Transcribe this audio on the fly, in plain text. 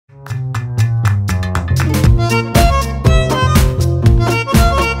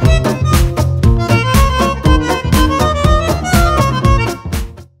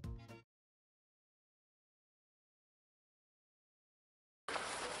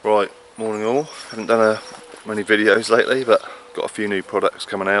Right, morning all. Haven't done many videos lately, but got a few new products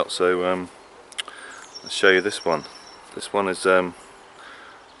coming out, so let's show you this one. This one is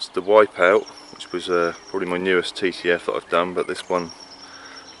it's the WIPEOUT, which was probably my newest TTF that I've done, but this one's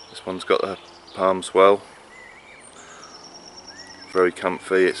got the PALMSWELL. Very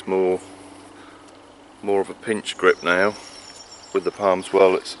comfy. It's more of a pinch grip now. With the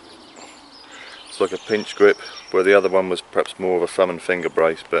PALMSWELL, it's like a pinch grip, where the other one was perhaps more of a thumb and finger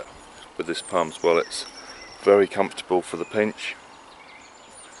brace, but with this PALMSWELL it's very comfortable for the pinch.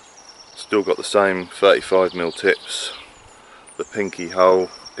 Still got the same 35mm tips, the pinky hole.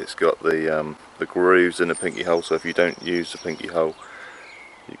 It's got the grooves in the pinky hole, so if you don't use the pinky hole,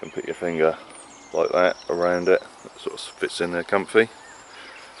 you can put your finger like that around it. It sort of fits in there comfy.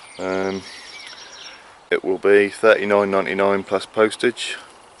 It will be £39.99 plus postage,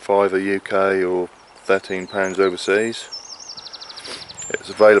 £5 UK or £13 overseas. It's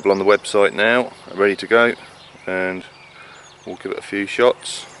available on the website now, ready to go, and we'll give it a few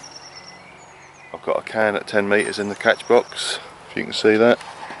shots. I've got a can at 10 metres in the catch box, if you can see that,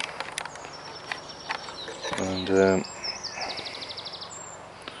 and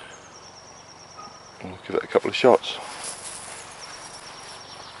we'll give it a couple of shots.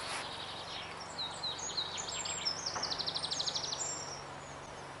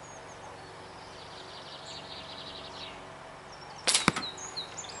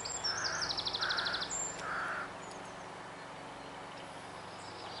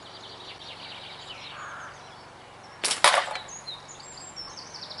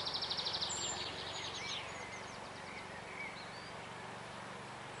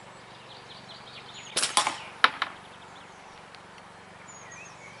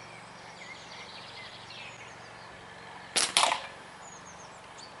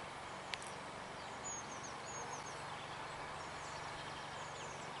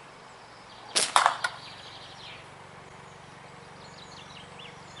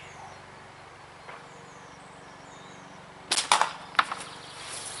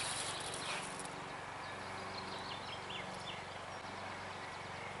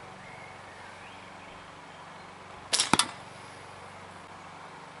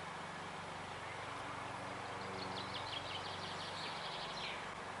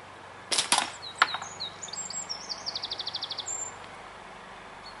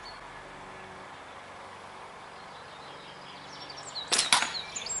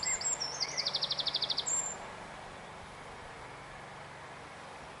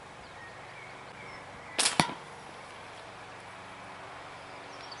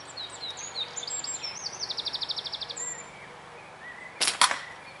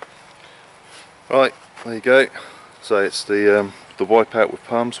 Right, there you go. So it's the WIPEOUT with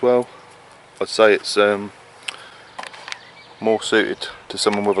PALMSWELL. I'd say it's more suited to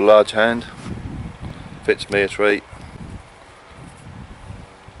someone with a large hand. Fits me a treat.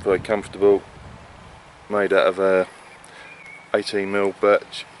 Very comfortable. Made out of 18mm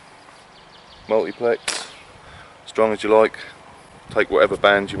birch multiplex. Strong as you like. Take whatever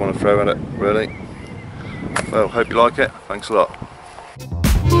band you want to throw at it, really. Well, hope you like it. Thanks a lot.